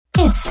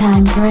It's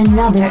time for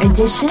another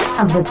edition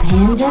of the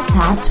Panda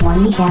Top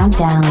 20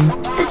 Countdown.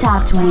 The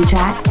top 20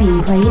 tracks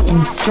being played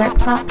in strip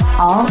clubs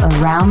all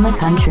around the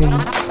country.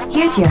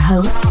 Here's your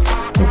hosts,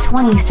 the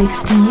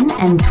 2016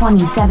 and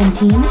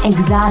 2017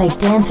 Exotic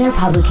Dancer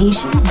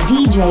Publications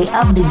DJ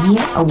of the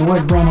Year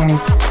award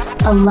winners,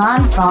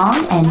 Alon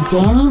Fong and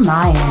Danny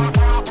Myers.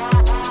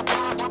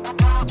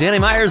 Danny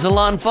Myers,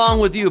 Alon Fong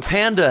with you,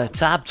 Panda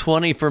Top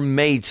 20 for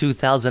May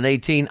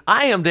 2018.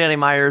 I am Danny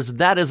Myers.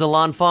 That is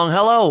Alon Fong.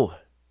 Hello.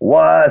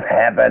 What's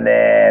happening?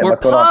 We're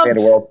What's going on,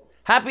 Panda World?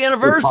 Happy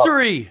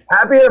anniversary.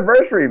 Happy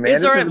anniversary, man.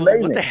 It's all right.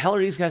 What the hell are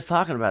these guys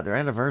talking about? Their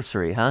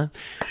anniversary, huh?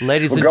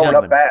 Ladies and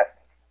gentlemen, up fast.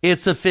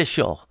 It's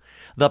official.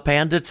 The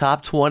Panda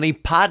Top 20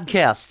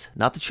 podcast,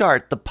 not the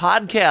chart, the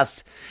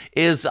podcast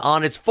is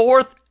on its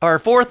fourth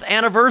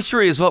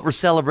anniversary is what we're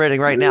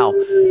celebrating right now.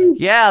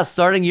 Yeah,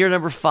 starting year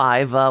number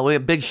 5. We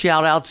have a big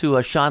shout out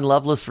to Sean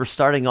Loveless for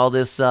starting all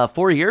this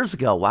 4 years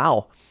ago.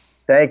 Wow.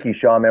 Thank you,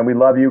 Sean, man. We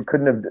love you.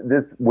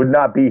 This would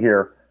not be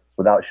here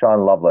without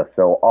Sean Loveless.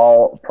 So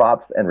all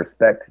props and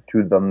respect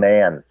to the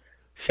man.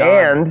 Sean.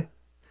 And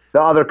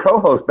the other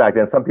co-host back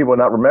then, some people will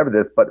not remember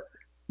this, but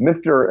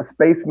Mr.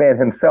 Spaceman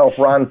himself,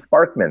 Ron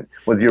Sparkman,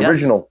 was the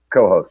original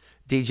co-host.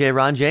 DJ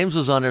Ron James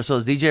was on there, so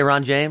it's DJ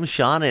Ron James,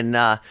 Sean,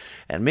 and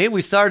me.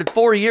 We started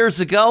 4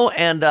 years ago,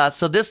 and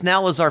so this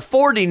now is our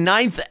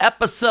 49th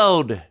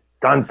episode.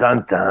 Dun,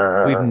 dun,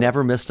 dun. We've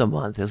never missed a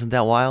month. Isn't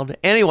that wild?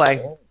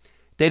 Anyway,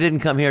 they didn't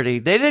come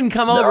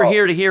over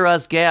here to hear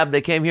us gab.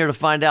 They came here to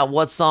find out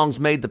what songs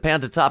made the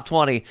Panda Top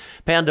 20,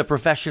 Panda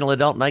Professional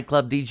Adult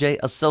Nightclub DJ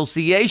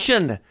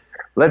Association.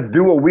 Let's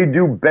do what we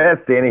do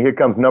best, Danny. Here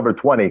comes number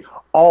 20.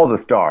 All the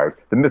Stars,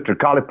 the Mr.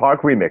 Collie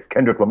Park remix.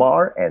 Kendrick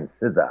Lamar and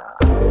SZA.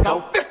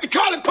 Go, Mr.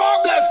 Collie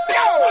Park, let's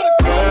go!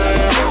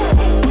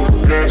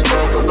 Let's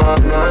talk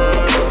about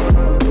love.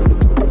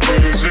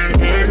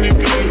 Isn't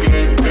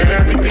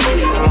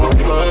everything on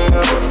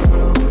fire?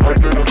 I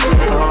couldn't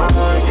feel on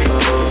you.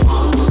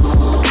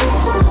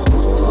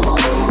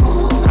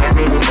 I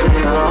couldn't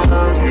feel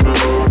on you.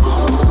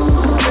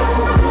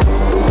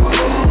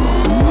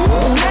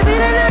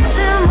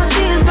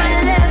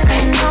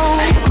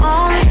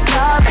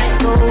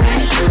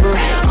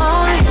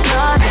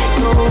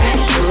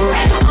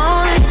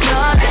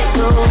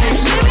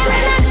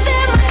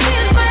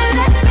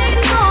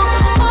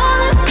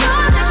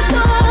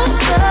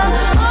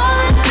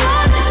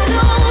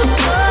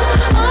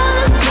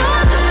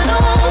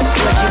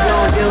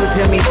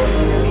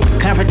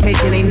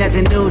 Confrontation ain't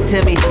nothing new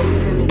to me.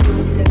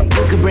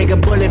 You can bring a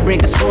bullet,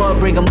 bring a sword,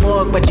 bring a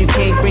morgue, but you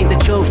can't bring the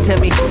truth to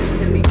me.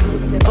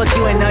 Fuck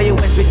you and all your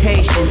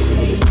expectations.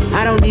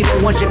 I don't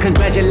even want your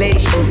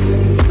congratulations.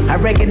 I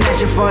recognize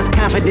your false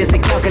confidence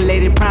and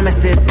calculated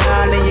promises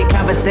all in your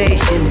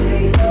conversation.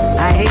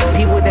 I hate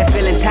people that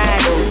feel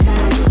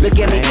entitled. Look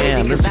at me.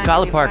 Man, Mr.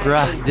 Collie Park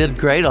did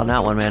great on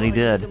that one, man. He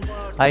did.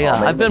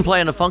 I've been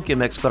playing the funky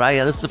mix, but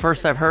this is the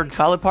first I've heard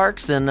Collie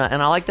Parks, and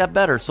I like that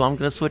better, so I'm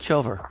going to switch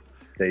over.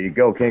 There you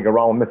go. Can't go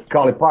wrong with Mr.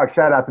 Collie Park.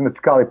 Shout out to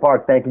Mr. Collie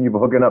Park. Thanking you for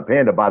hooking up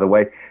Panda, by the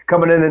way.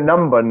 Coming in at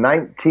number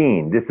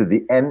 19. This is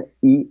the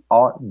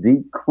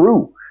NERD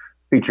Crew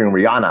featuring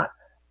Rihanna.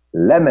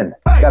 Lemon.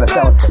 Gotta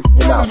sound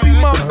now.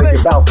 Make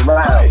it bounce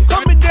around.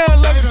 Coming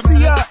down like the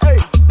CIA.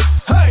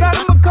 Side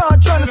of my car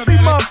trying to see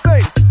my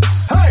face.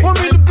 Want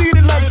me to beat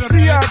it like the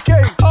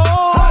TIK.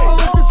 Oh,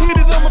 if it's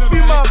heated, I'ma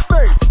beat my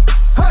face.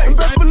 And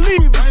best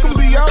believe it's gonna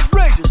be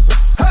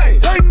outrageous. Hey,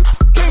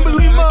 can't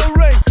believe my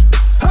race.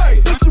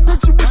 With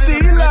you with the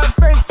Eli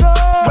face.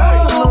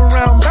 Bouncing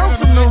around,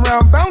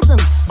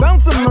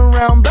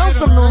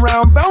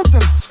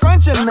 bouncing.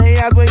 Scrunching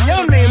their eyes with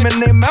your name in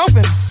their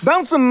mouthing.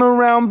 Bouncing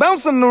around,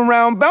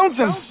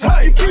 bouncing.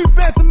 Hey, you keep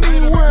asking me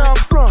where I'm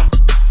from.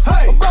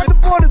 Hey, about the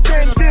borders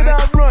and did I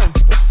run?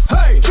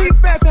 Hey, keep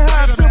asking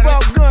how I feel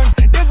about guns.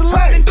 There's a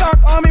light and dark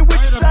army, which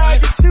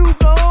side you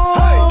choose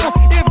on?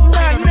 If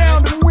not now,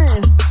 then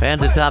when?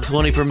 Panda Top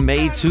 20 for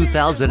May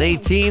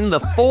 2018, the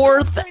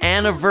 4th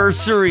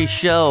anniversary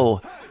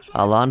show.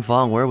 Alon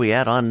Fong, where are we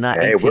at on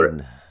 18? Hey,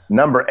 we're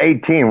number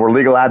 18. We're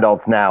legal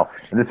adults now.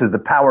 And this is the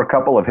power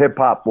couple of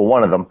hip-hop, well,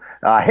 one of them.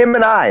 Him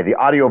and I, the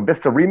Audio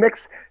Vista remix.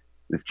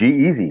 Is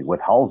G-Eazy with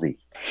Halsey.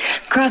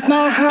 Cross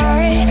my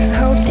heart,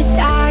 hope to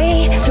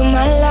die. To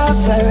my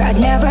lover, I'd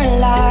never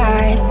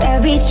lie.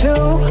 Said be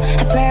true,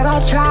 I swear I'll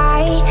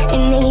try.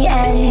 In the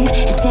end,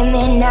 it's him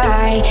and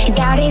I. He's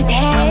out his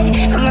head,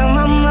 I'm on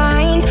my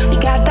mind. We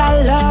got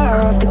that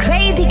love, the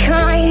crazy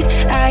kind.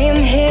 I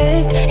am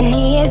his, and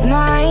he is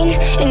mine.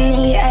 In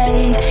the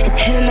end, it's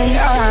him and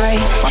I.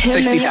 My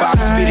 65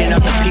 speeding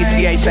up the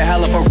PCH, a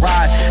hell of a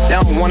ride. They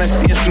don't wanna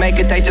see us make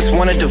it, they just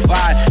wanna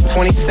divide.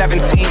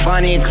 2017,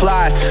 Bonnie and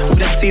Clyde. We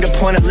didn't see the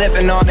point of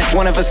living on if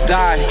one of us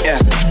died. Yeah,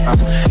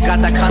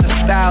 got that kind of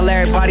style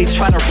everybody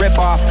try to rip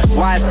off.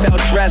 YSL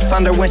dress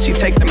under when she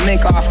take the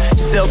mink off.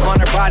 Silk on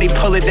her body,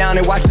 pull it down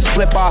and watch it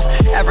slip off.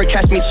 Ever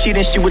catch me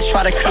cheating, she would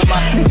try to cut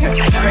my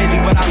crazy,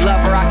 but I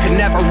love her, I could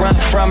never run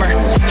from her.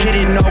 Hit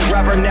it, no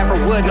rubber, never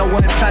would, no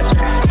one to touch her.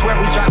 Swear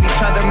we drive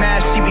each other mad,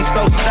 she be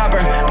so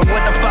stubborn. But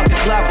what the fuck is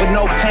love with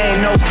no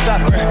pain, no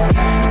suffer?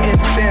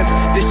 Incense,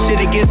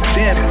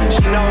 coincidence.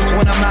 She knows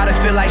when I'm out, I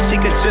feel like she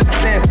could just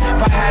sense. If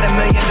I had $1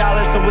 million,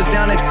 it was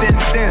down to 10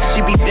 cents.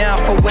 She be down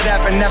for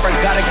whatever, never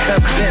gotta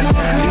convince.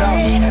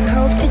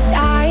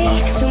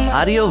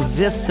 Audio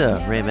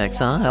Vista remix,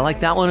 huh? I like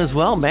that one as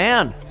well,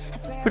 man.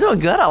 We're doing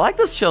good. I like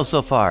this show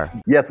so far.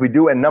 Yes, we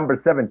do, and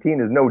number 17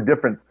 is no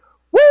different.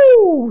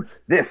 Woo!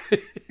 This is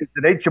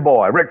the Nature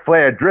Boy, Ric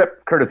Flair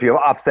Drip, courtesy of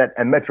Offset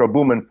and Metro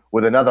Boomin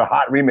with another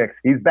hot remix.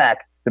 He's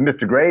back, the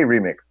Mr. Gray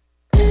remix.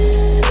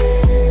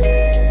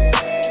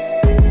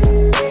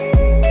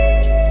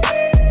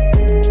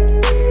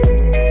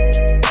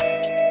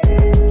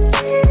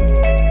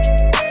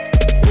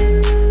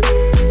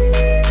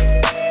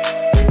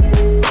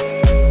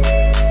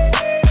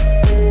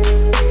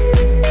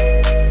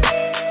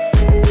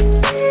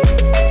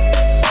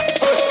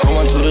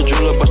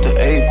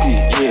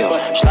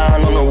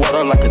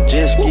 Like a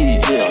jet ski,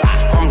 yeah.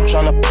 I'm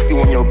tryna fuck you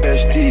on your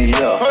bestie,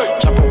 yeah.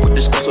 Chopper with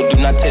this girl, so do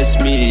not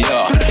test me,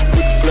 yeah.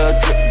 With blood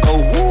drip, go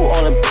woo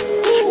on a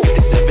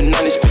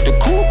 5790, spit the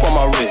coupe on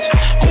my wrist.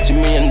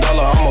 $multi-million,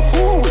 I'm a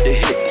fool with the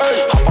hits.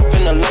 Hop up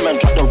in the lemon,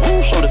 drop the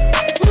roof, show the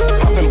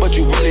poppin', but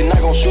you really not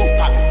gon' shoot.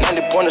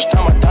 90 pointers,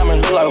 time my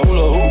diamond look like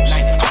hula hoops.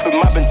 Hoppin',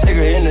 moppin', take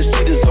her in the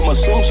seats of my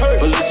suits.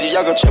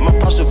 Balenciaga, check my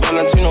purse,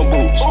 Valentino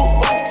boots.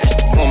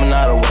 Woman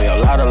out of way,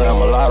 a lot of lamb,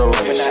 a lot of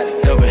race.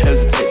 Never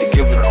hesitate to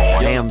give it.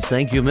 Damn,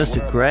 thank you, Mr.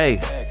 Gray.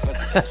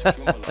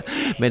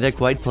 Made that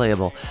quite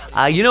playable.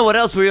 You know what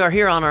else? We are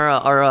here on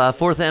our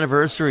 4th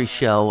anniversary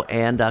show,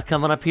 and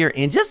coming up here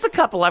in just a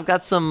couple, I've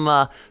got some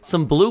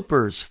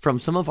bloopers from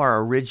some of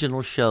our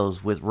original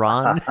shows with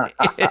Ron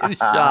and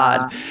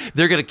Sean.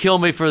 They're going to kill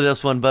me for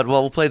this one, but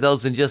we'll play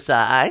those in just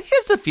a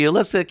few.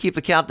 Let's keep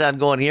the countdown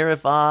going here.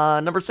 If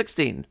number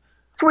 16.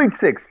 Sweet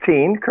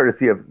 16,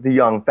 courtesy of the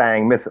young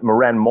thang, Miss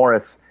Maren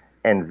Morris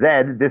and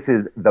Zed. This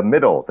is The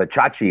Middle, the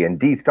Chachi and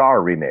D-Star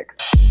remix.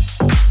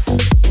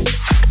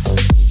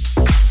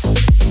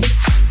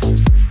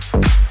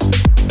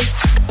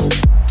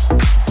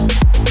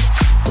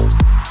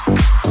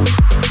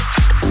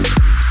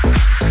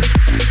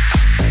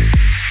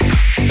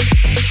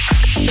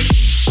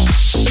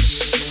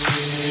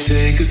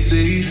 Take a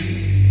seat,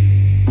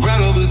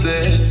 right over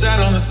there,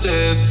 sat on the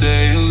stairs,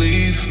 stay or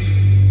leave.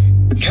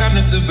 The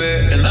cabinets are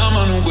bare, and I'm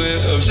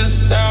unaware of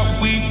just how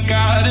we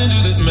got into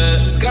this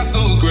mess. Got so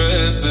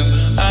aggressive.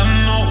 I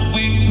know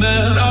we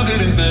meant all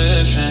good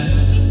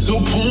intentions. So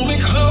pull me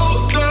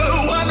closer.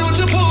 Why don't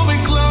you pull me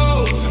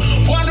close?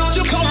 Why don't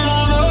you come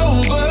on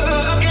over?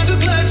 I can't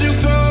just let you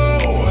go.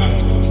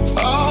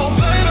 Oh,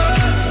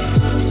 baby,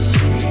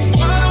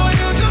 why don't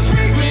you just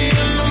meet me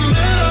in the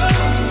middle?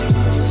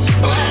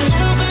 I'm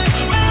losing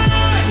my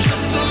mind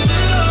just a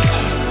little.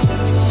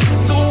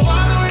 So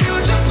why don't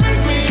you just meet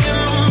me in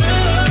the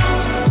middle?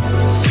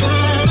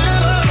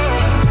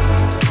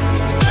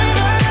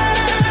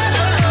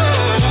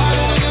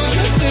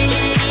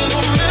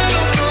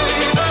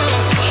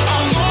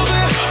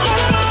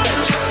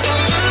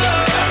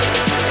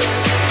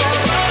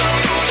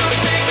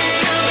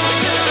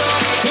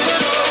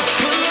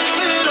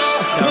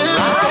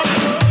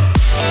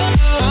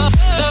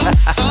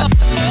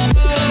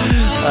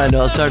 I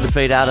know, I started to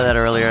fade out of that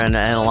earlier, and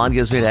Alon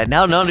gives me that.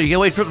 No, you gotta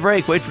wait for the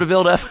break, wait for the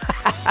build-up.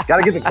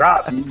 Gotta get the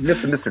drop. You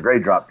missed the Mr. Gray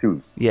drop,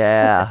 too.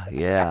 Yeah.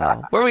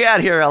 Where are we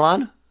at here,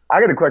 Alon? I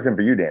got a question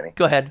for you, Danny.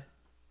 Go ahead.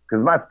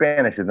 Because my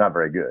Spanish is not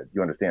very good.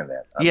 You understand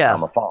that?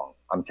 I'm a Fong.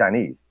 I'm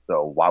Chinese,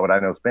 so why would I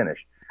know Spanish?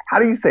 How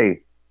do you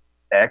say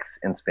X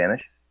in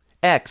Spanish?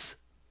 X.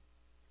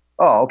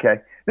 Oh,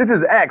 okay. This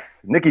is X,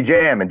 Nicky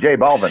Jam and J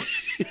Balvin.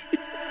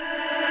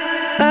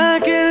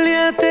 Aquel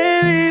día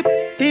te vi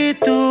y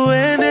tu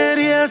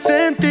energía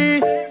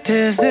sentí.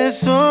 Desde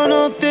eso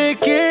no te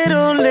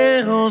quiero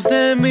lejos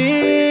de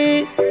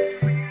mí.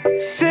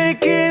 Sé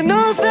que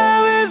no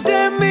sabes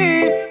de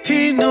mí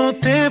y no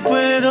te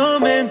puedo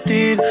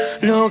mentir.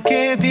 Lo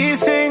que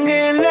dicen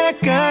en la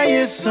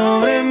calle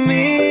sobre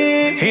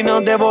mí y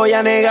no te voy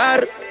a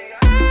negar.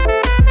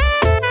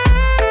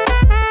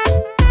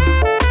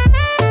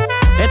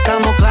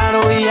 Estamos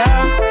claros y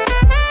ya.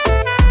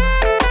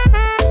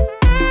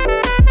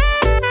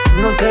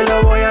 No te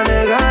lo voy a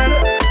negar.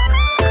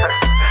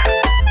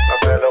 No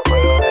te lo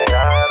puedo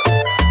negar.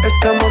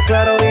 Estamos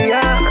claros y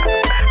ya.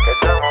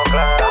 Estamos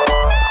claros.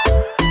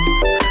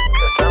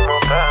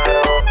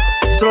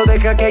 Solo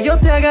deja que yo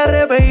te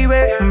agarre, baby.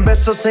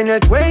 Besos en el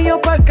cuello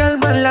pa'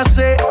 calmar la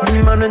sed. Mi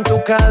mano en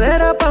tu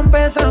cadera pa'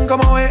 empezar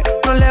como es.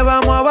 No le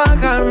vamos a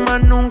bajar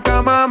más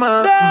nunca,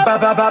 mamá.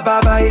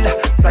 Baila,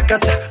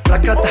 placata,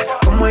 placata.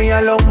 Como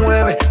ella lo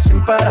mueve,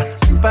 sin parar,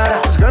 sin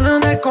parar. Las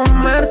ganas de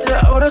comerte,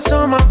 ahora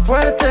son más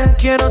fuertes.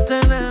 Quiero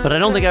tener. But I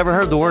don't think I ever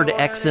heard the word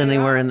X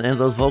anywhere in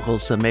those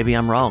vocals, so maybe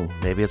I'm wrong.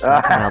 Maybe it's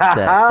not pronounced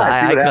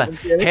that.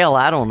 Hell,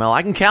 I don't know.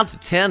 I can count to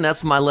 10.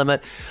 That's my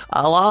limit.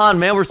 Alon,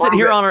 man, we're sitting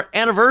here on our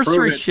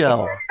anniversary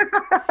show.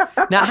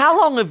 Now, how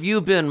long have you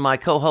been my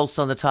co-host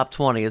on the Top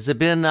 20? Has it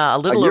been a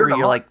little over a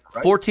year, like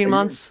 14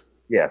 months?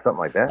 Yeah, something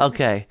like that.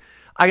 Okay.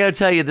 I got to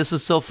tell you, this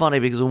is so funny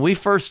because when we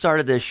first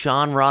started this,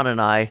 Sean, Ron, and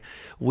I,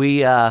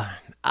 we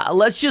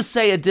let's just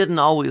say it didn't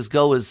always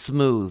go as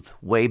smooth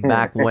way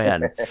back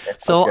when.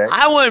 So Okay.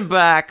 I went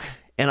back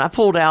and I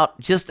pulled out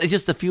just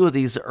a few of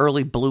these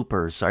early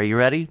bloopers. Are you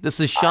ready? This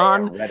is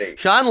am ready.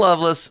 Sean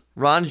Loveless,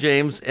 Ron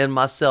James, and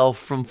myself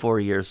from 4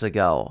 years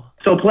ago.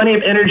 So plenty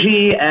of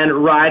energy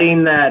and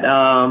riding that,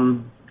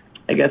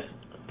 I guess,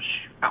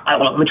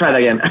 let me try that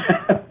again.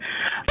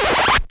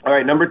 All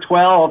right, number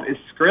 12 is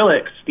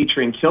Skrillex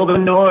featuring Kill the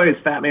Noise,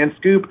 Fat Man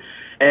Scoop,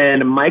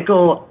 and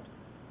Michael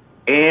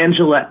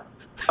Angela.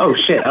 Oh,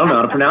 shit, I don't know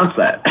how to pronounce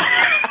that.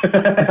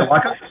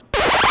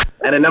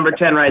 And at number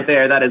 10 right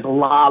there, that is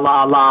La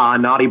La La,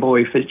 Naughty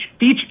Boy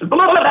feature.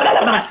 Blah, blah,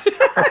 blah,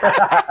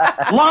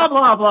 blah,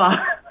 blah, blah.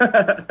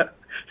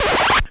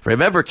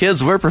 Remember,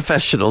 kids, we're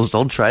professionals.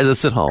 Don't try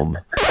this at home.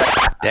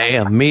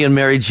 Damn, me and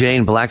Mary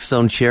Jane,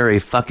 Blackstone Cherry,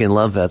 fucking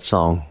love that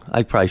song.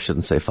 I probably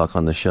shouldn't say fuck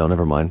on the show.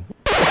 Never mind.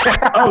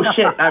 Oh,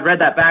 shit, I read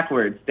that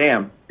backwards.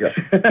 Damn. Yeah.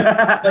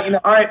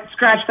 But, all right,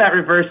 scratch that,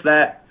 reverse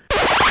that.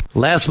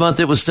 Last month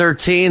it was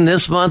 13.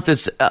 This month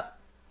it's,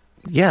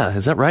 yeah,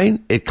 is that right?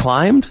 It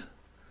climbed?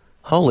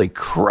 Holy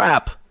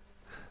crap.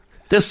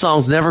 This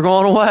song's never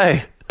going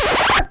away.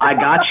 I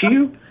Got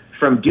You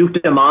from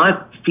Duke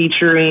Dumont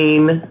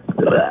featuring...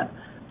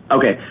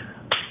 Okay.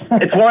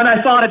 It's one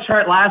I saw on a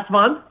chart last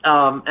month,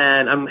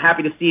 and I'm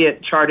happy to see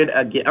it charted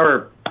again.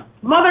 Or,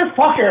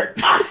 motherfucker!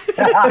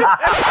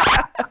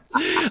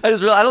 I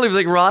don't even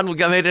think Ron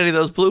made any of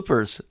those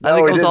bloopers. I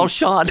think it was all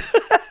Sean.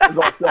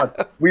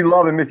 We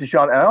love and miss you,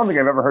 Sean. And I don't think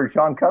I've ever heard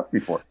Sean cuss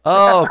before.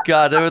 Oh,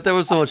 God. There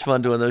was so much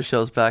fun doing those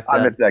shows back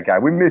then. I miss that guy.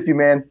 We miss you,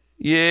 man.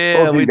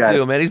 Yeah, Both we you guys.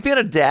 do, man. He's being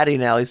a daddy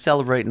now. He's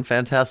celebrating.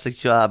 Fantastic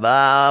job.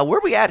 Where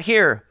are we at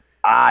here?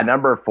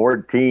 Number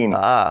 14.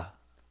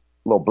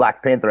 Little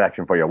Black Panther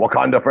action for you.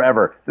 Wakanda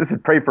Forever. This is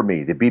Pray For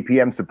Me, the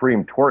BPM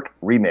Supreme Twerk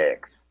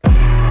remix.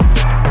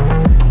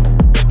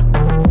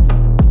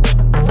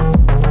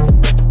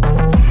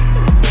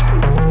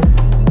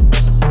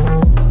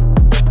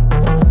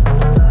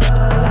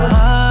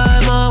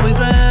 I'm always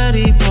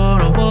ready for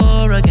a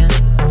war again.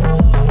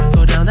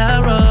 Go down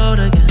that road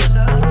again.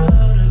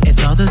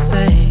 It's all the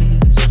same.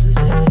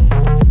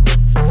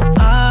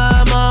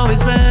 I'm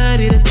always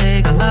ready to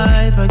take a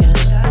life again.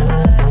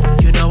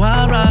 You know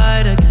I'll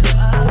ride again.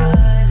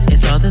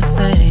 It's all the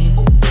same.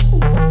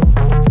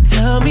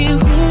 Tell me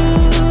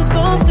who's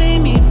gonna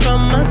save me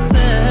from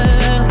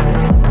myself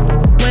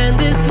when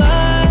this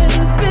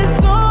life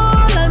is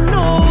all I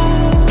know.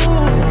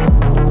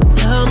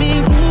 Tell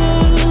me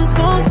who's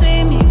gonna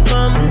save me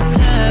from this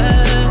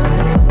hell.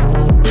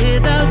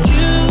 Without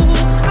you,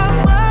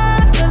 I'm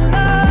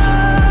alone.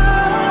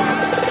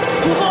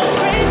 You gon'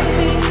 pray for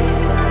me,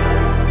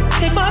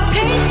 take my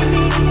pain for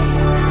me,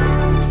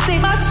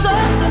 save my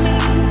soul for me.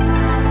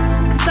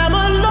 'Cause I'm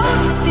alone,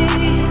 you see.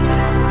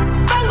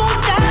 If I'm gon'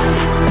 die for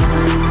you,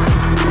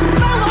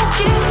 if I'm gon'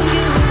 kill for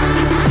you,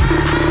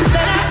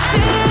 then I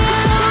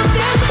spill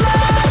this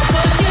blood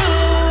for you.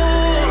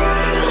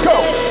 Go!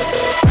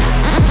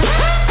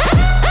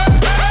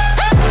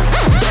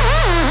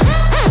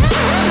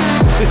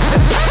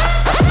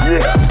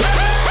 Yeah.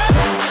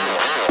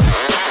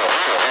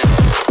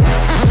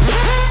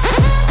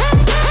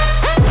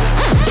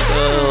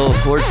 Oh,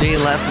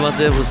 14. Last month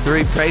it was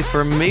 3. Pray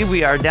For Me.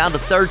 We are down to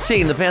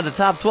 13. The Panda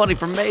Top 20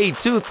 for May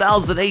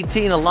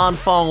 2018. Alon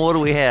Fong, what do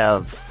we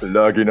have?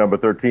 Lucky number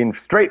 13,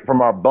 straight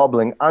from our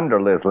bubbling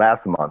under list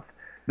last month.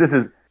 This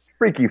is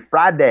Freaky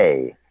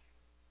Friday.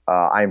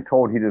 I am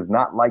told he does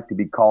not like to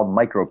be called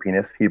micro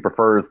penis. He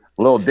prefers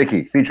Lil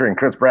Dicky, featuring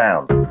Chris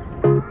Brown.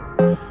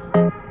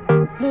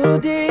 Lil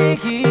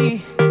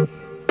Dicky.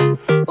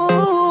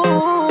 Ooh.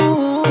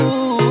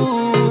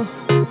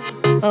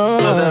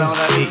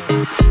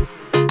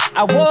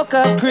 I woke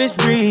up Chris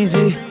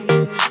Breezy.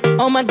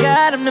 Oh my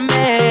God, I'm the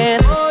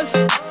man.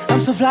 I'm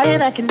so fly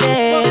and I can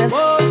dance.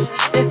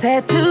 There's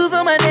tattoos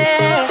on my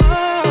neck.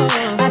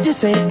 I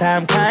just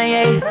FaceTime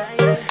Kanye.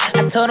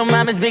 I told him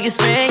I'm his biggest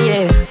fan,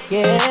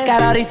 yeah.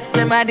 Got all these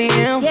in my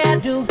DM. Yeah, I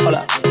do. Hold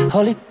up.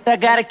 Holy, I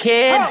got a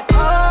kid.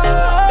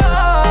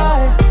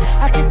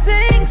 I can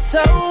sing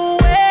so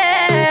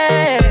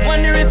well.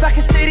 Wonder if I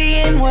can say the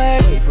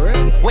N-word.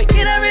 Wait,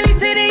 can I really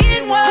say the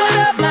N-word? What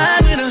up,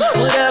 my winner?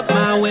 What up,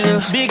 my winner?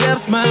 Big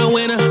ups, my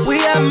winner.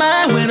 We are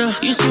my winner.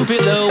 You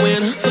stupid little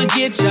winner.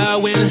 Forget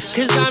y'all winners.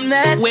 'Cause I'm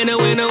that winner,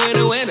 winner,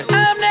 winner, winner.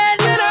 I'm that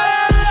winner.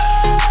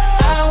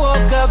 I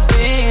woke up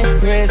in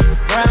Chris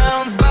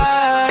Brown's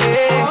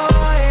body.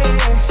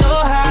 So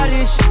how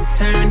this shit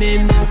turned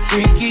into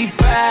Freaky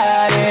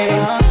Friday.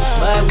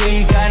 But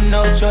we got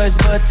no choice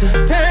but to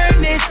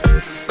turn this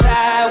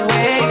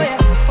sideways.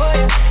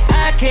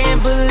 I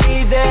can't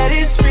believe that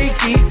it's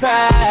Freaky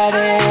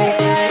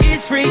Friday.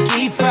 It's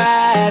Freaky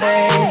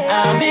Friday.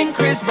 I'm in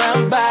Chris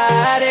Brown's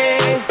body.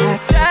 I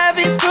drive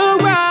his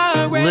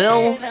Ferrari.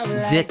 Lil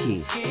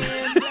Dicky.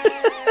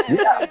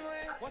 Yeah,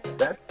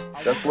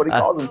 that's what he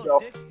calls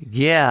himself.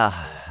 Yeah,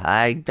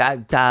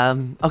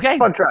 okay.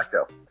 Fun track,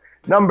 though.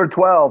 Number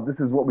 12, this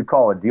is what we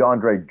call a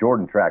DeAndre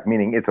Jordan track,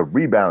 meaning it's a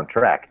rebound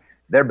track.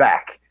 They're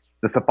back.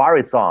 The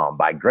Safari Song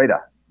by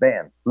Greta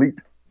Van Fleet.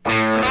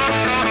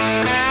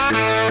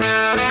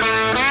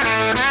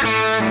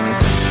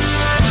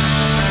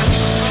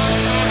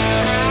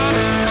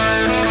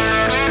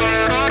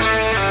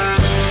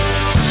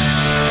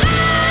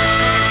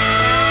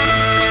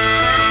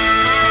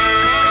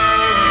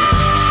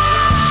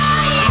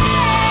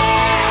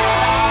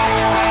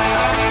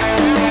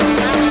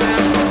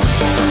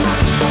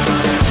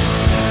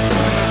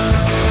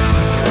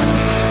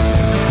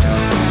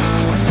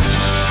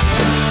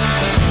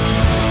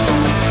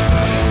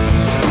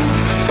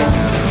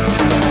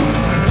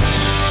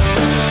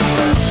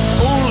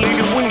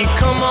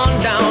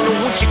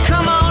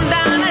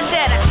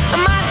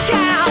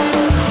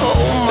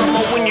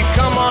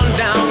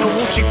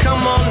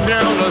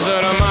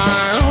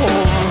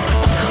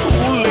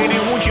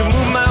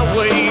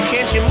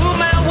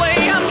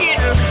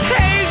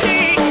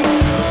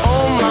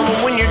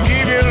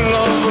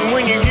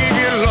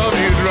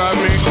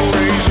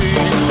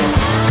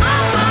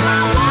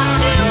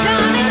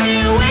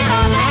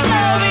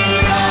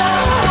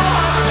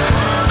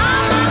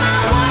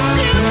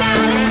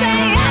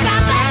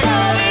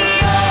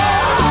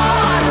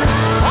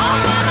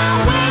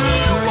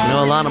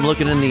 I'm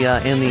looking in the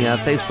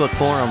Facebook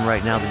forum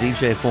right now, the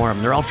DJ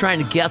forum. They're all trying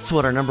to guess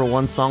what our number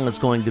one song is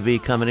going to be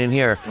coming in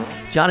here.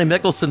 Johnny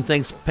Mickelson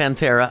thinks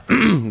Pantera.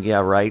 Yeah,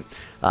 right.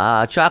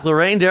 Chocolate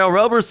Rain. Daryl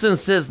Roberson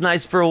says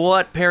Nice for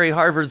What. Perry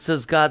Harvard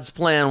says God's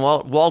Plan.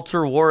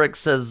 Walter Warwick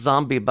says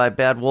Zombie by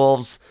Bad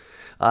Wolves.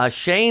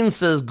 Shane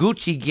says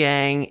Gucci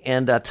Gang.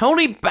 And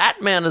Tony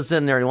Batman is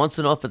in there. He wants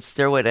to know if it's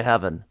Stairway to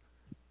Heaven.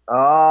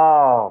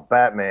 Oh,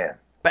 Batman.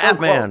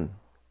 Batman.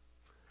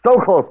 So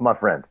close, my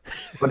friend.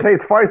 But hey,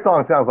 Safari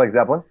song sounds like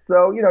Zeppelin,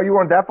 so, you know, you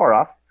weren't that far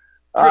off.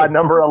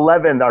 Number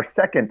 11, our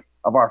second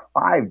of our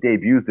 5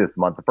 debuts this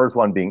month, the first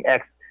one being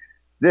X.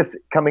 This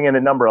coming in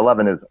at number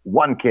 11 is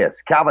One Kiss,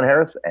 Calvin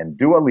Harris and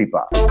Dua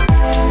Lipa.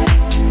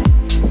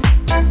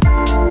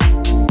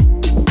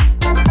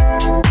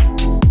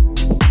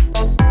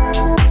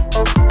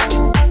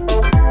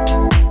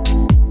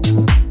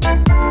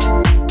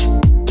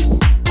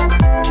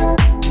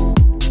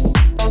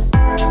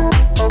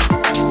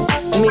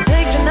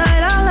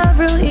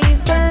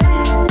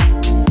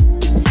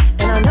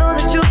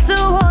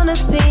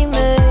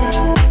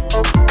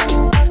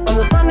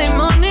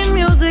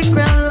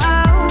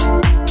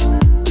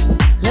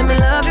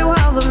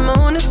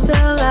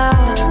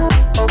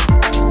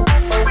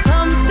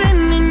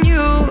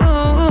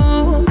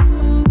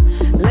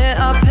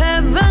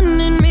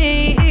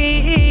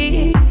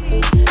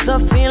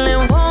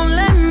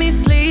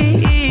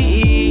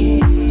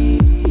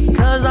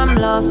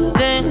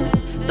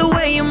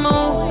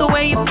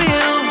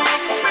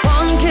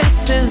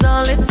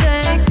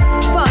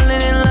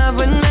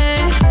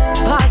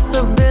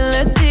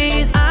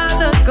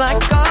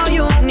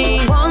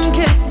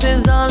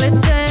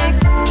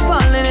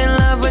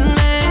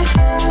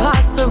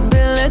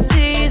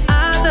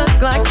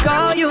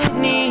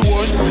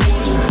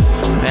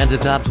 The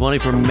top 20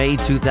 from May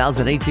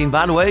 2018.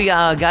 By the way,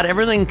 got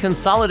everything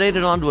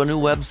consolidated onto a new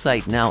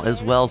website now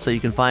as well, so you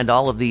can find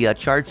all of the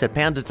charts at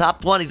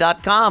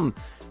pandatop20.com.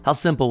 How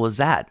simple was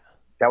that?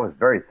 That was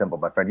very simple,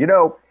 my friend. You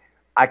know,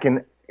 I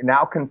can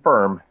now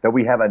confirm that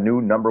we have a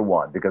new number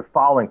one, because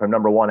falling from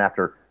number one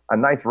after a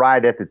nice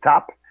ride at the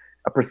top,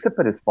 a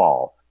precipitous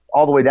fall,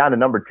 all the way down to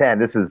number 10.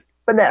 This is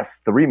Finesse,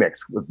 the remix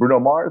with Bruno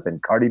Mars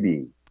and Cardi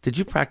B. Did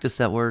you practice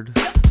that word?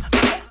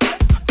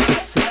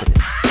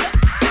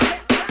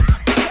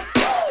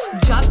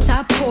 Drop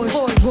top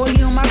Porsche,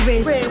 rollie on my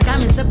wrist,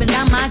 diamonds up and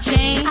down my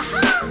chain.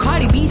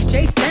 Cardi B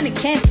straight stunning,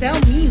 can't tell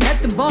me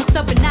nothing. Bossed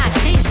up and I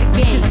changed the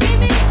game.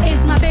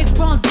 It's my big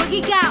bronze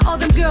boogie, got all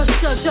them girls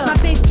shook. My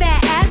big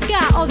fat ass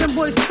got all them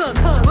boys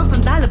cooked. We're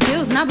from dollar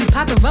bills, now we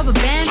popping rubber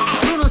bands.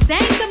 Bruno sang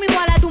to me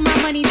while I do my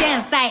money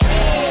dance like,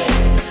 hey.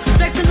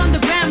 Flexing on the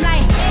gram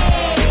like,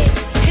 hey.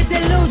 Hit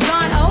that Lil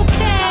Jon,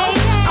 okay.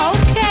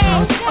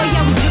 Oh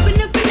yeah, we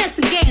dripping and finesse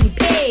and getting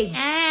paid.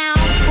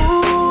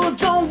 Ooh,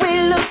 don't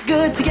we look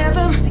good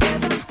together?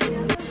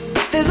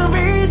 There's a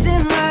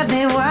reason why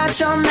they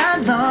watch all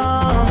night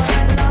long.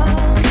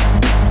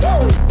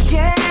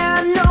 Yeah,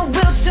 I know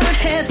we'll turn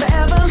heads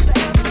forever.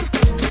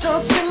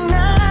 So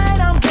tonight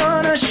I'm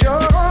gonna show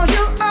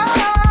you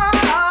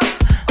off.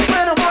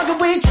 When I'm walking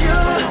with you,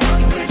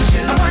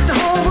 I watch the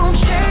whole room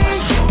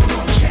change.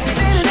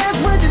 Baby,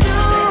 that's what you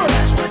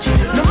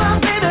do. No, my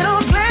baby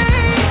don't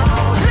play.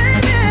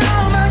 Blaming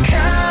all my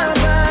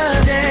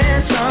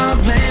confidence, I'm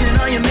blaming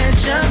all your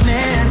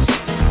measurements.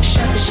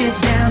 Shut the shit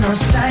down on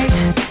sight.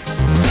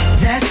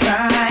 That's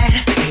right.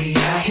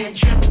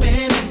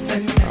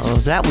 Oh,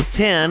 that was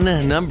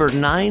 10. Number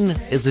 9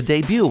 is a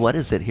debut. What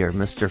is it here,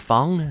 Mr.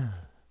 Fong?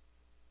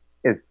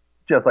 It's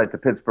just like the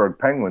Pittsburgh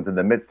Penguins in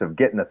the midst of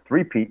getting a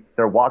three-peat.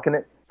 They're walking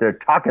it, they're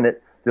talking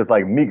it, just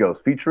like Migos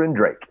featuring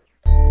Drake.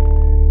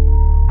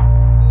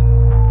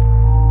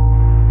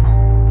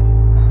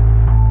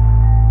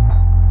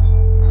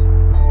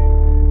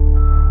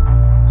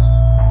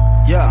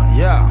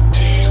 Yeah.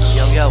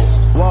 Yo.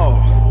 Whoa,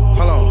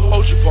 hold on.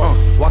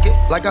 Walk it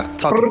like I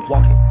talk it.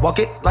 Walk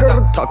it like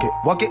I talk it.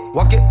 Walk it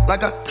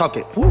like I talk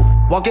it. Woo.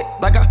 Walk it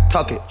like I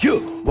talk it.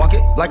 You walk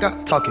it like I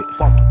talk it.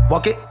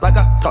 Walk it like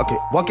I talk it.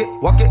 Walk it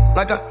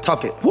like I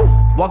talk it. Woo.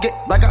 Walk it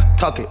like I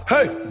talk it.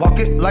 Hey, walk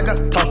it like I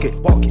talk it.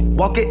 Walk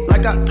it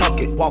like I talk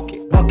it. Walk it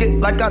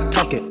like I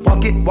talk it.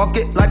 Walk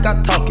it like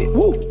I talk it.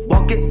 Woo.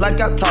 Walk it like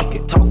I talk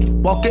it.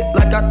 Walk it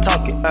like I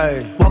talk it.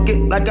 Hey, walk it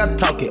like I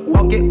talk it.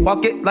 Walk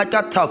it like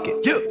I talk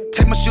it. Yeah.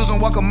 Take my shoes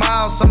and walk a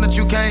mile, something that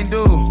you can't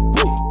do.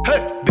 Woo.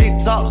 Hey, big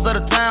tops of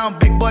the town,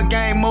 big boy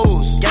gang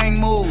moves.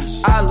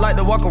 I like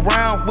to walk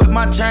around with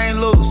my chain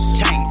loose.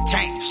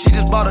 Chain. She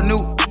just bought a new,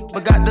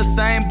 but got the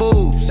same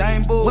booze.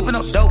 Whipping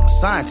up dope,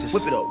 scientists.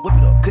 Whip it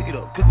up, cook it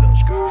up.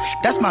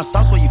 That's my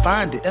sauce where you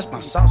find it. That's my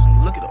sauce when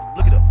you look it up,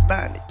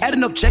 find it.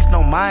 Adding up checks,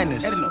 no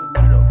minus.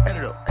 Add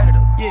it up,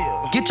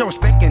 yeah. Get your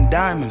respect in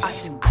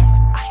diamonds. Ice.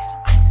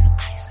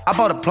 I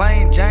bought a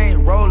plain Jane,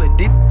 roll it,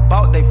 deep,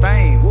 bought they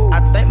fame. Woo. I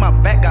think my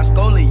back got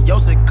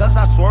scoliosis, cause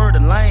I swerved the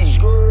lane.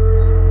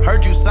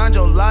 Heard you signed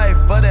your life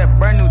for that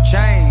brand new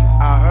chain.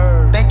 I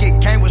heard. Think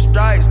it came with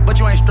stripes, but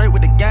you ain't straight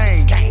with the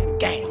game. Gang.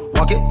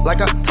 Walk it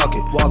like I talk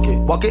it. Walk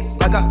it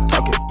like I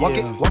talk it.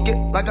 Walk it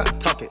like I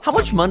talk it. How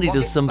much money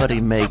does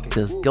somebody make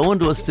to go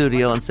into a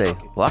studio and say,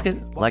 walk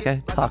it like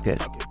I talk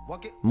it?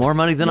 More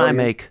money than I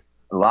make.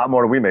 A lot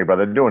more than we make,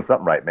 brother. They're doing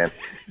something right, man.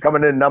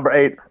 Coming in number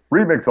 8,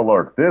 Remix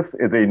Alert. This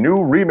is a new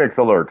Remix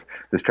Alert.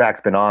 This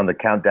track's been on the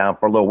countdown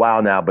for a little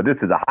while now, but this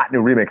is a hot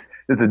new remix.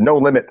 This is No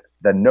Limit,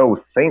 the No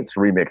Saints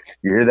remix.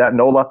 You hear that,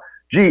 Nola?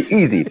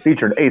 G-Eazy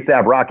featuring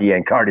A$AP Rocky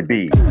and Cardi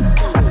B.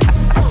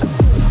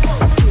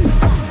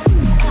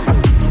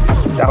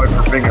 That was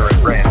for Finger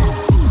and Brand,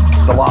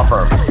 the law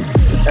firm.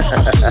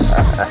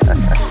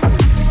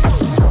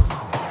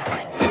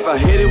 If I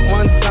hit it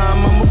one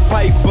time, I'm a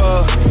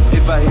piper.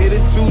 If I hit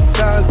it 2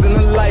 times, then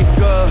I like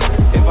her.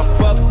 If I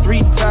fuck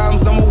 3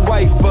 times, I'm a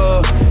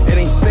wifer. It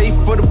ain't safe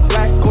for the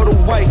black or the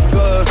white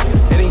girls.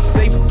 It ain't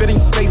safe, it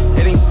ain't safe,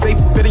 it ain't safe,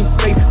 it ain't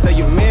safe. Tell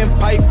your man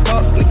pipe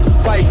up,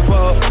 nigga pipe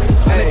up.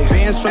 And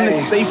advance from the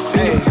safe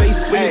in your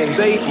face when you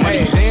say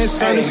money dance,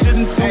 turn this shit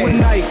into a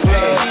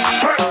nightclub.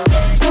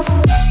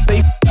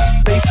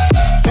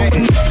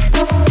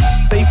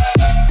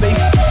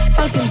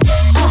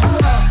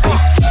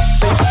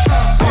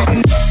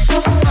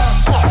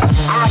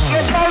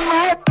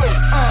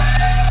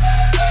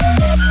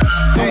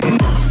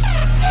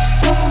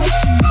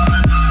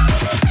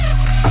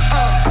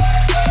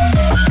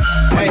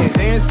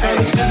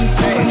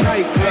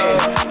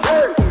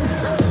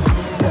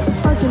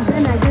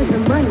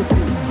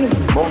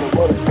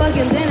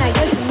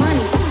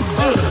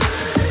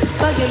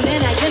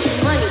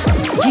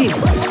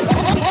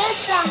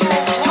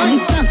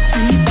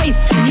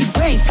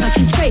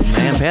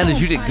 Man, Pandas,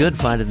 you did good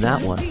finding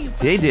that one.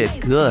 They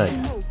did good.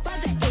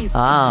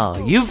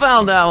 Oh, you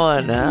found that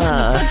one.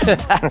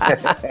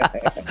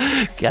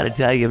 Gotta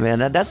tell you,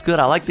 man, that's good.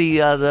 I like the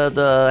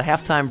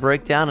halftime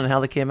breakdown and how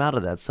they came out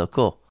of that. So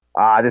cool.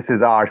 This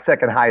is our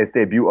second highest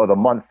debut of the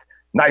month.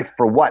 Nice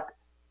for What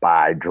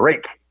by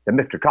Drake, the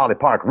Mr. Collie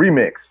Park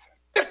remix.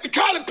 Mr.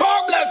 Collie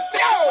Park, let's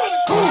go!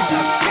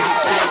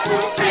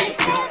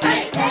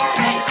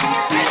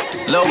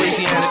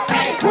 Louisiana.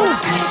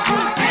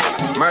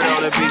 Murder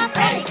on the beat.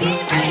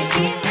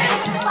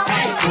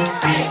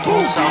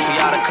 Song for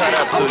y'all to cut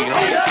up to, you know?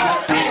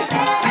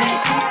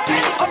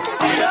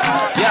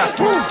 Yeah.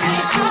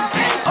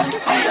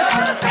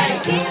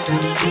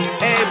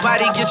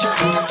 Everybody get your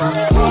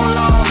roll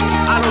on.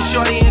 I know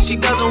shorty and she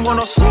doesn't want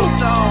no slow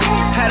song.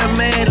 Had a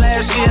man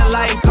last year,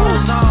 life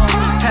goes on.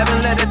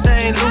 Haven't let the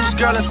thing loose,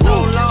 girl, in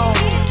so long.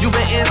 You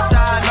been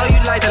inside, know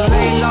you like to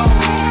lay low.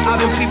 I've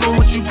been peeping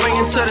what you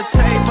bringing to the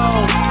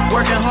table.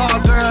 Working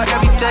hard, girl,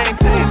 everything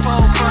paid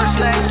for. First,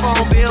 last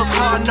phone bill,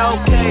 car, no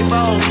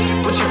cable.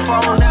 With your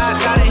phone out,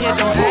 gotta hit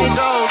them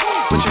angles.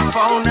 With your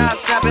phone out,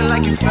 snapping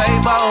like you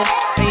Fable.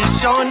 And you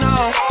showing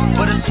off,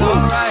 but it's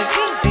alright.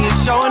 And you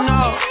showing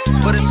off,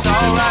 but it's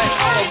alright.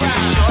 It's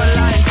a short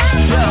life,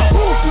 yeah.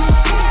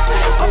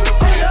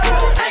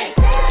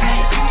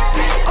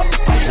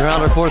 We're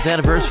on our 4th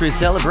anniversary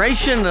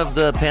celebration of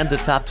the Panda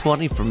Top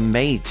 20 from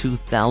May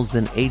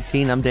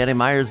 2018. I'm Danny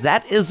Myers.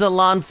 That is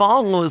Alon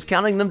Fong who is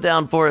counting them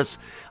down for us,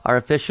 our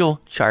official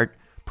chart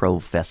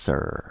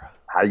professor.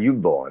 How you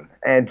doing?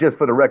 And just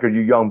for the record, you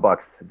young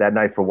bucks, that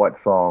Nice for What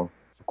song,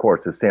 of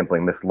course, is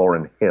sampling Miss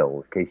Lauryn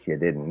Hill, in case you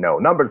didn't know.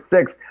 Number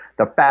 6,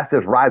 the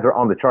fastest riser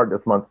on the chart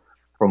this month,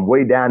 from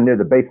way down near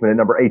the basement at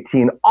number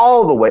 18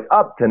 all the way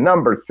up to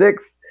number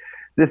 6.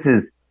 This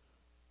is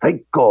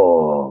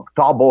Psycho,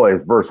 Tall Boys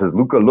versus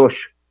Luca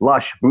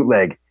Lush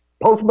bootleg,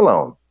 Post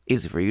Malone.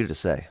 Easy for you to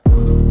say.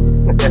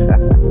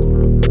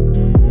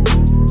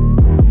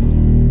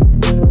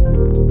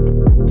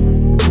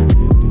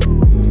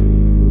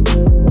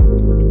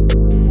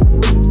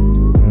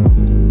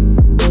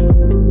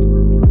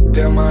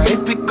 Damn, I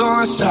ain't pick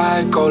on sides.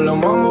 psycho. Lil'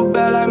 mama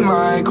bad like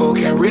Michael.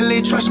 Can't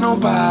really trust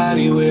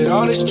nobody with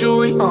all this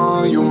jewelry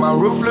on you. My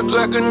roof look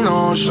like a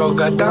no-show.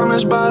 Got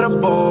diamonds by the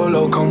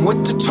bolo. Come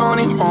with the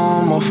Tony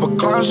Momo for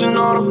clowns and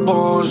all the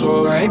balls.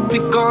 Oh, I ain't be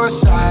going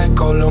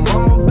psycho. Lil'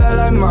 mama bad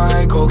like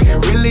Michael.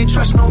 Can't really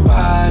trust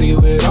nobody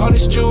with all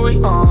this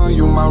jewelry on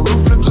you. My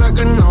roof look like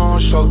a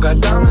no-show.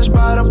 Got diamonds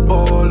by the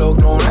bolo.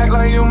 Don't act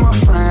like you my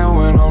friend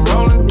when I'm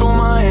rolling through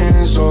my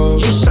hands. Oh,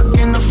 you stuck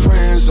in the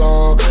friend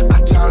zone.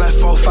 I tell like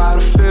 4, 5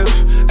 to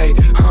 5th. Ayy,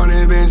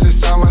 100 bins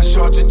inside my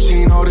shorts and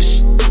chino the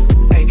shit.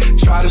 Ayy,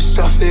 try to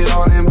stuff it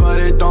all in,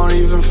 but it don't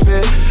even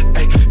fit.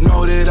 Ayy,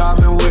 know that I've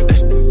been with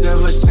this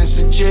ever since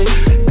a jit.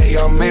 Ayy,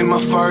 I made my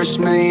first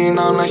million.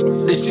 I'm like,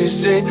 this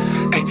is it.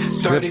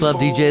 Ayy, Strip Club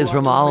DJs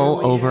from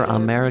all over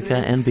America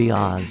and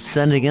beyond,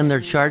 sending in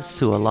their charts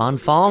to Alan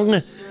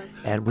Fong.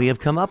 And we have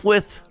come up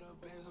with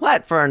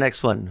what for our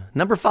next one?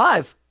 Number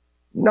 5.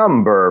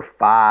 Number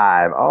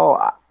 5. Oh,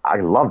 I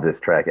love this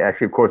track.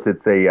 Actually, of course,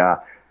 it's a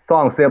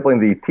song sampling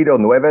the Tito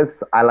Nuevas,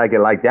 I Like It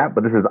Like That,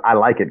 but this is I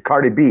Like It,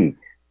 Cardi B,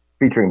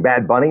 featuring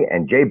Bad Bunny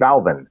and J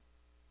Balvin.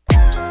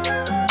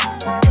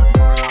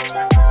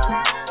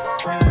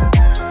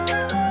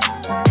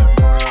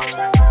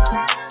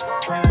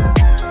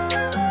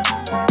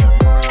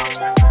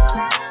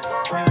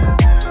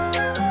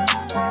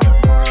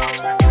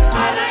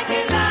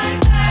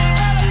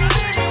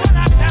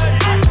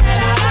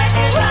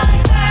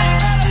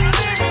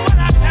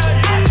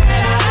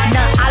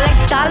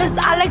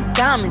 I like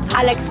diamonds,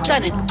 I like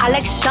stunning, I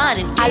like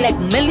shining, I like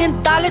 $1 million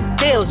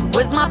deals.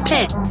 Where's my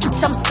pen?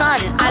 Bitch, I'm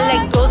signing. I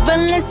like those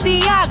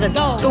Balenciagas,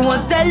 the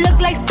ones that look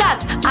like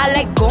socks. I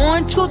like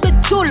going to the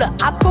Tula,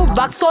 I put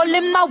rocks all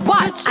in my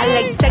watch.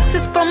 I like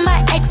texts from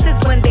my exes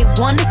when they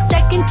want a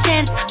second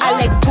chance. I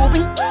like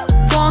proving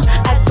wrong,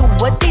 I do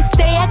what they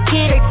say I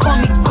can't. They call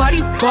me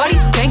Cardi,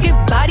 banging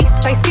body,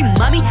 spicy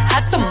mommy,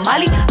 hot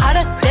tamale,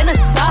 hotter than a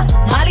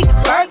Somali.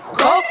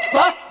 Virgo,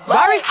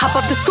 Ferrari, hop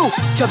up the stoop,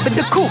 jump in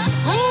the coupe,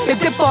 big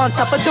dip on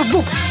top of the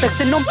roof,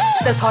 flexing them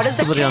as hard as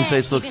I can. Somebody on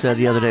Facebook said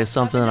the other day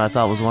something that I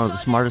thought was one of the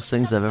smartest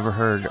things I've ever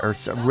heard or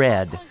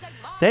read.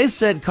 They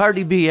said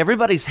Cardi B,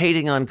 everybody's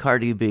hating on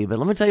Cardi B, but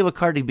let me tell you what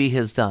Cardi B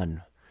has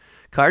done.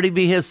 Cardi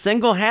B has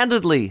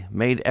single-handedly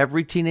made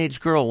every teenage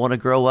girl want to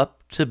grow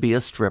up to be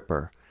a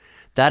stripper.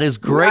 That is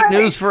great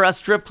news for us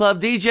strip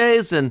club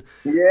DJs and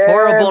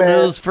horrible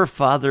news for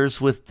fathers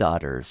with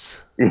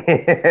daughters.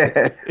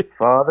 Yeah.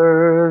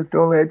 Fathers,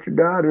 don't let your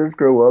daughters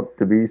grow up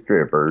to be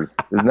strippers.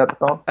 Isn't that the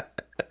song?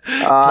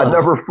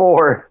 Number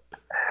 4,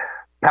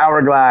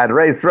 Power Glide,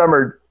 Ray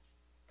Sremmurd.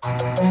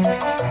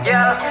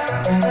 Yeah.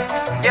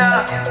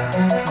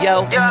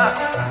 Yo.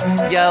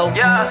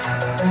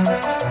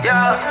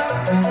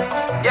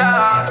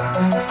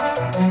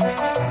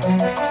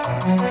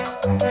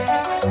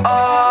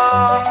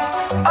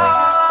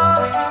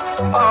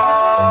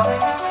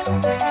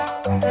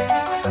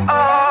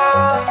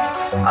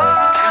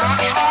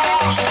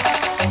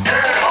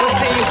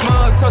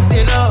 Toast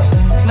it up,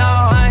 no,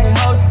 I ain't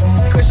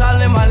hosting. Kush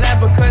all in my lap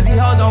because he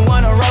hold don't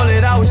wanna roll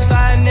it. I was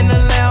sliding in the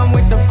lamb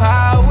with the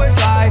power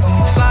glide.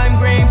 Slime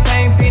green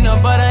paint,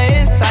 peanut butter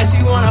inside.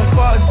 She wanna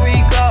fuck,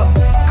 speak up,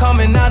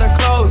 coming out of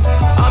clothes.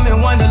 I'm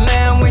in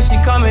Wonderland when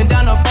she coming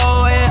down the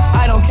pole. And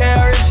I don't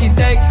care if she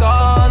take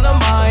all of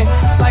mine.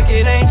 Like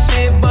it ain't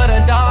shit but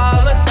a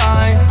dollar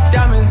sign.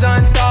 Diamonds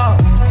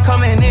unthought,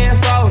 coming in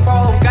froze.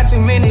 Got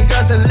too many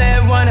girls to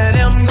let one of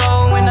them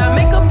go. When I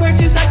make a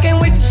purchase, I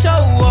can't wait to show.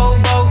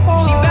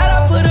 She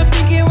better put a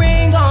pinky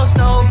ring on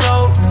Snow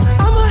Globe.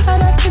 I'ma have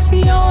that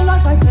pussy on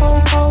lock like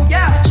Popo.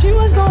 Yeah. She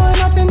was going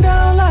up and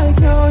down like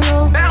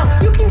yo-yo.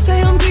 You can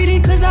say I'm greedy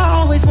cause I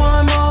always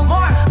want more.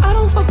 I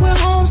don't fuck with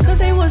homes cause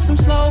they was some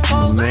slow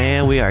pokes.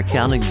 Man, we are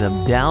counting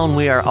them down.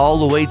 We are all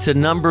the way to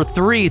number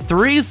 3.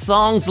 3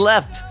 songs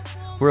left.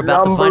 We're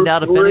about to find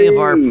out if any of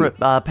our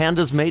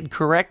pandas made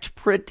correct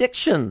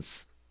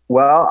predictions.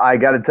 Well, I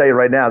got to tell you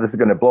right now, this is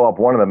going to blow up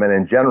one of them. And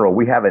in general,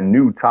 we have a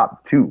new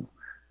top 2.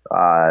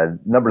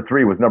 Number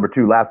 3 was number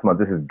 2 last month.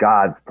 This is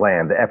God's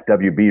Plan, the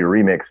FWB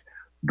remix.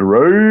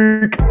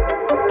 Drake.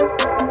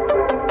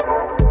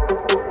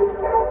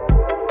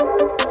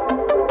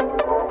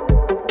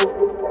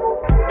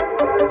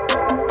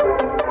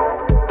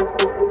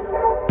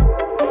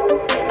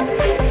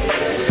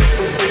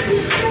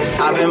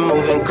 I've been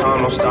moving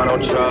calm, don't start no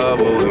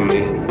trouble with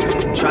me.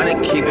 Trying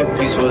to keep it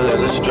peaceful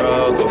is a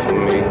struggle for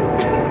me.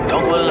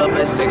 Don't pull up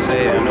at 6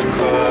 a.m. to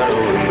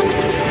cuddle with me.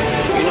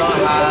 You know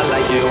how I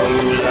like it when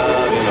you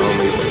loving on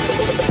me.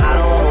 I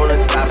don't wanna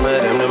die for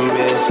them to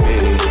miss me.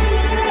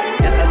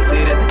 Yes, I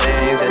see the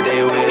things that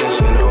they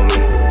wishing on me.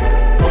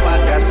 Hope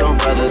I got some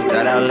brothers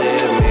that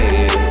outlive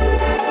me.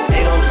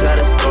 They gon' tell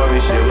the story,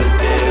 shit was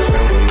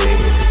different with me.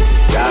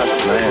 God's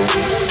plan,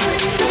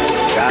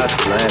 God's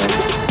plan,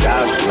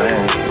 God's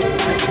plan,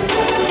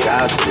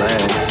 God's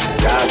plan,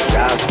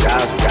 God's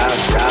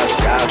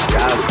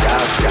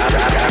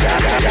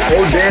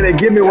Oh, Danny,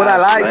 give me what I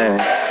like.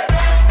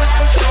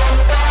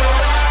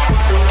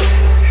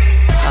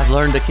 I've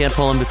learned I can't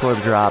pull him before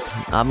the drop.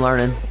 I'm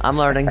learning.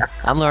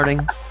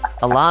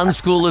 Alan's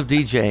School of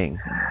DJing.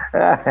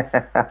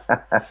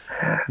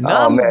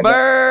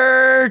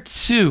 Number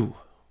 2.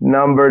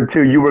 Number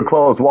 2, you were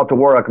close. Walter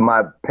Warwick,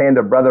 my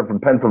panda brother from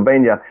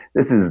Pennsylvania.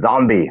 This is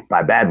Zombie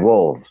by Bad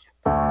Wolves.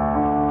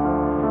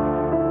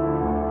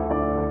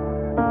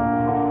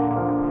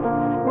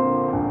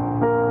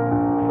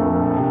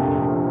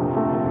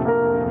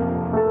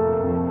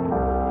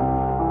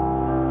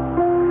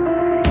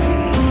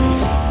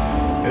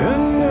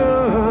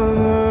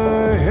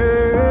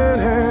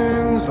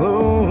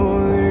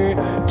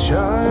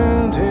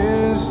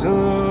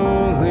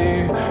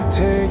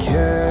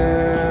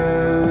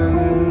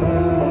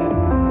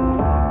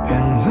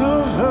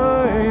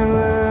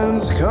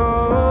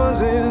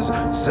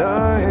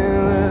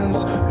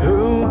 Silence,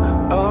 who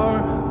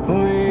are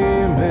we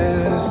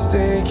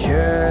mistaken?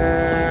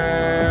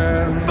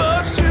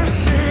 But you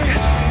see,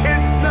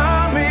 it's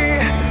not me,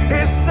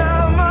 it's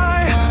not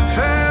my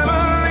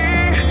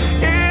family.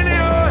 In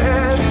your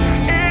head,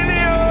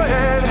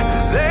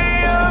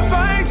 they are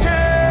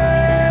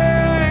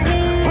fighting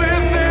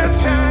with their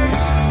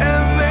tanks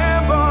and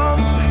their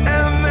bombs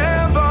and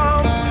their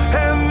bombs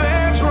and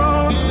their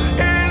drones.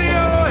 In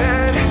your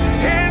head,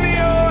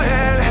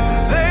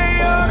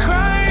 they are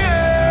crying.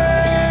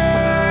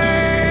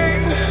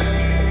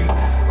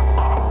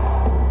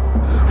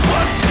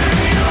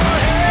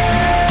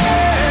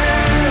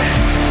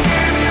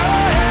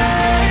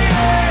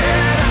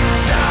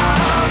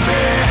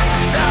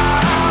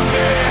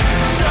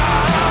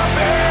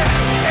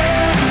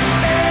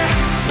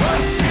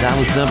 That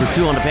was number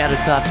 2 on the Panda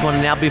Top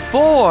 20. Now,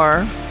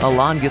 before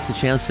Alon gets a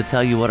chance to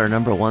tell you what our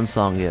number 1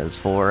 song is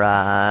for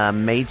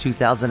May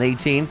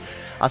 2018,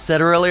 I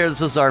said earlier,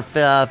 this is our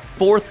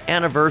 4th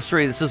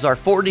anniversary. This is our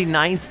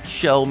 49th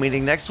show,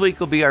 meaning next week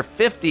will be our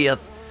 50th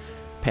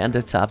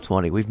Panda Top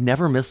 20. We've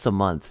never missed a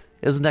month.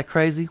 Isn't that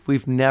crazy?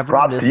 We've never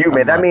Props missed to you, a man.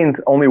 month. That means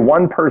only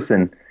one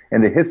person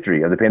in the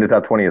history of the Panda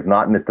Top 20 has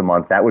not missed a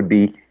month. That would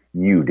be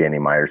you, Danny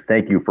Myers.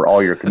 Thank you for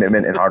all your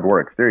commitment and hard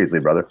work.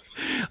 Seriously, brother.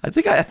 I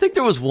think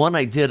there was one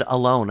I did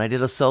alone. I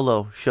did a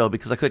solo show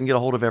because I couldn't get a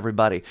hold of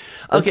everybody.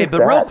 Okay,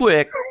 but real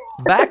quick,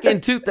 back in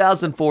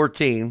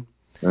 2014,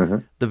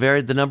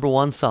 the number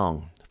 1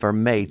 song for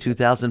May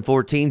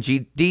 2014,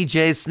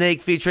 DJ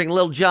Snake featuring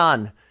Lil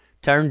Jon,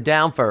 Turned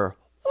Down for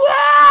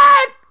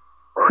What?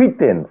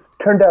 Creepins,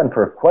 Turned Down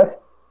for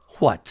what?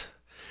 What?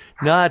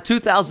 Now,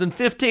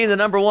 2015, the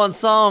number 1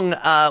 song,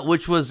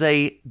 which was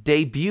a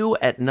debut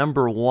at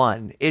number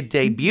 1. It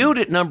debuted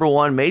at number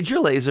 1, Major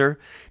Lazer,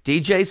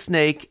 DJ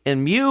Snake,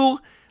 and Mew,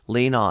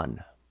 Lean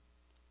On.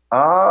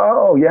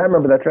 Oh, yeah, I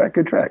remember that track.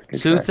 Good track.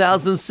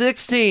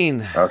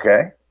 2016.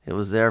 Okay. It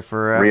was there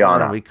forever.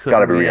 Rihanna. We couldn't.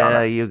 Gotta be Rihanna.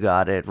 Yeah, you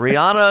got it.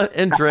 Rihanna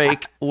and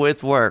Drake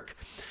with Work.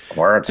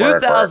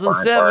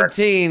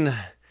 2017,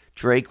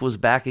 Drake was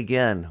back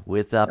again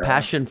with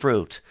Passion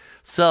Fruit.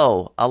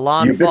 So,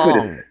 Alon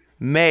Fong,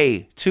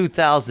 May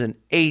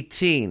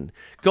 2018,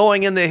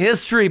 going in the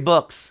history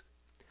books.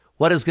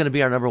 What is going to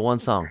be our number 1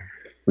 song?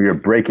 We are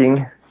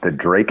breaking the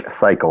Drake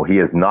cycle. He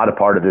is not a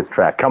part of this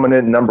track. Coming in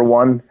at number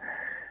 1,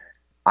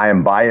 I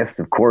am biased,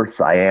 of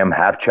course. I am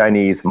half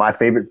Chinese. My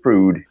favorite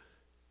food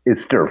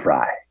is stir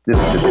fry. This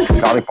is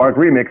the College Park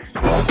remix.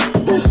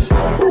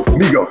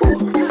 Migos.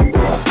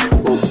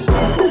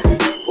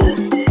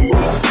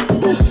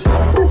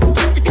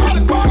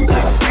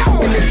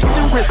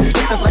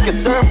 Like a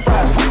stir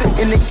fry.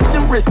 In the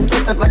kitchen, wrist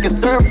twisted like a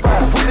stir fry.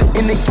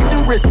 In the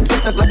kitchen, wrist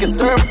twisted like a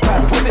stir fry.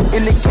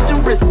 In the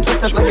kitchen, wrist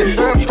twisted like a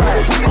stir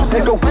fry.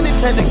 Take a winnie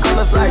changing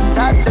colors like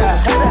tie-dye.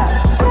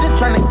 I'm just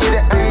trying to get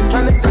it, I ain't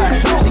trying to die.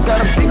 She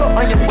got a big ol'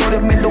 onion booty,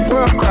 make the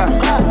world cry.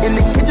 In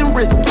the kitchen,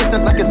 wrist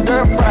twisted like a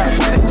stir fry.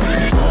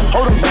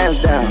 Hold them bands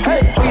down,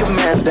 hey, hold your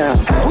mans down.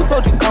 Who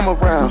told you come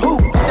around? Who?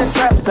 That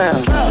trap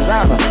sound.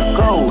 Designer,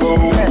 gold,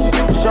 fashion,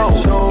 show,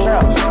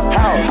 trap,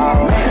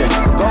 house,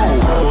 man, gold.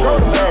 Control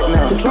the bag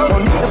now.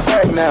 Don't need the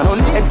bag now. Don't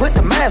need. Hey, put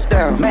the mask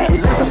down. We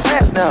living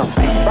fast now.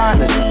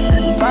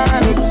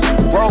 Finest,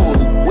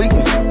 rose. We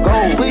can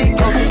go. We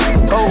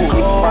go.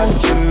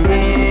 Watching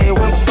me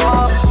with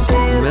box.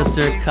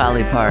 Mr.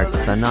 Collie Park,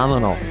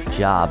 phenomenal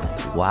job.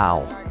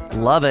 Wow.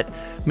 Love it.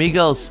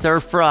 Migos Stir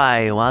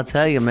Fry. Well, I'll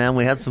tell you, man,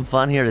 we had some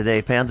fun here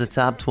today. Panda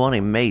Top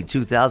 20, May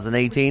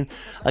 2018.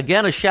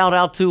 Again, a shout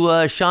out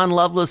to Sean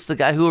Loveless, the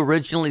guy who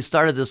originally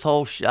started this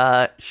whole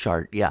chart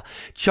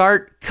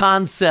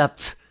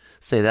concept.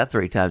 Say that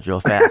 3 times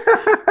real fast.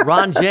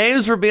 Ron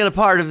James for being a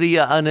part of the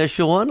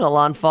initial one.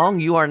 Alon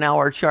Fong, you are now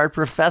our chart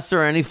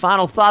professor. Any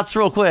final thoughts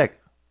real quick?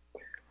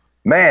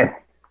 Man,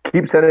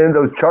 keep sending in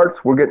those charts.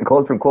 We're getting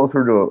closer and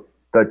closer to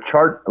the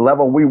chart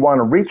level we want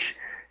to reach.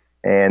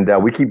 And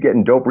we keep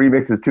getting dope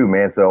remixes too,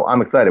 man. So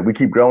I'm excited. We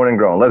keep growing and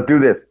growing. Let's do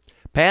this.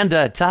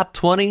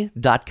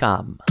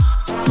 PandaTop20.com.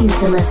 You've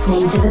been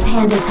listening to the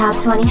Panda Top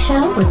 20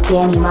 Show with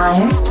Danny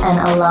Myers and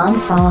Alon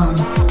Fong.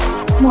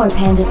 More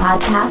Panda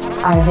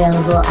podcasts are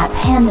available at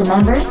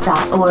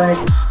pandamembers.org,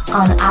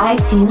 on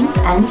iTunes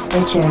and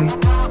Stitcher.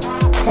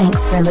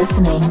 Thanks for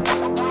listening.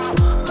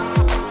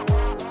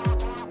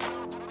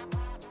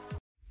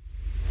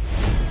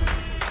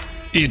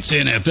 It's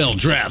NFL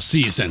draft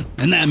season,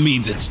 and that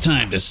means it's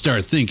time to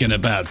start thinking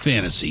about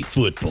fantasy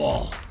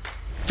football.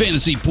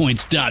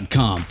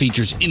 FantasyPoints.com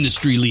features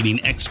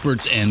industry-leading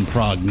experts and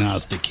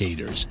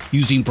prognosticators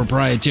using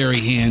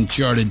proprietary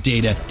hand-charted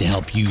data to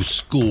help you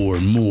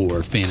score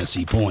more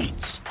fantasy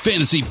points.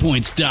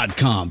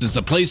 FantasyPoints.com is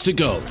the place to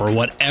go for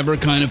whatever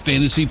kind of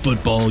fantasy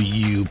football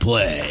you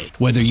play.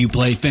 Whether you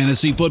play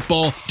fantasy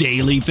football,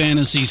 daily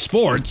fantasy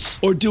sports,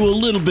 or do a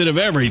little bit of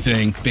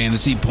everything,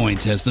 Fantasy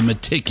Points has the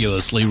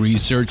meticulously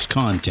researched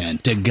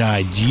content to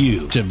guide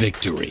you to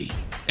victory.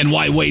 And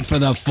why wait for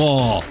the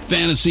fall?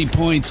 Fantasy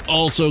Points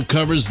also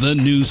covers the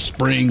new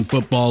spring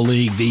football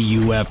league, the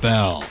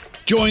UFL.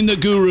 Join the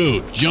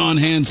guru, John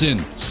Hansen,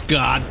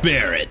 Scott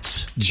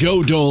Barrett,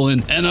 Joe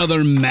Dolan, and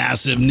other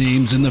massive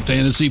names in the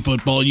fantasy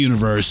football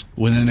universe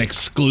with an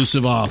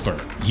exclusive offer.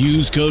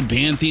 Use code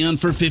Pantheon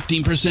for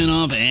 15%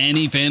 off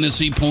any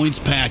Fantasy Points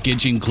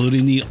package,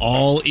 including the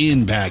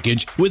all-in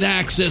package, with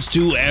access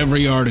to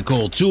every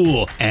article,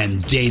 tool,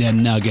 and data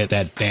nugget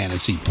that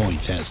Fantasy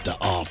Points has to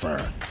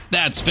offer.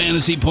 That's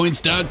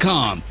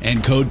FantasyPoints.com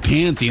and code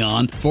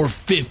Pantheon for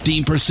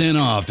 15%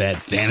 off at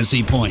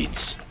Fantasy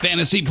Points.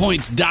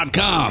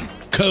 FantasyPoints.com,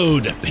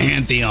 code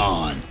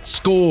Pantheon.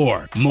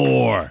 Score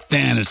more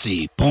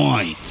fantasy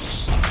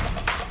points.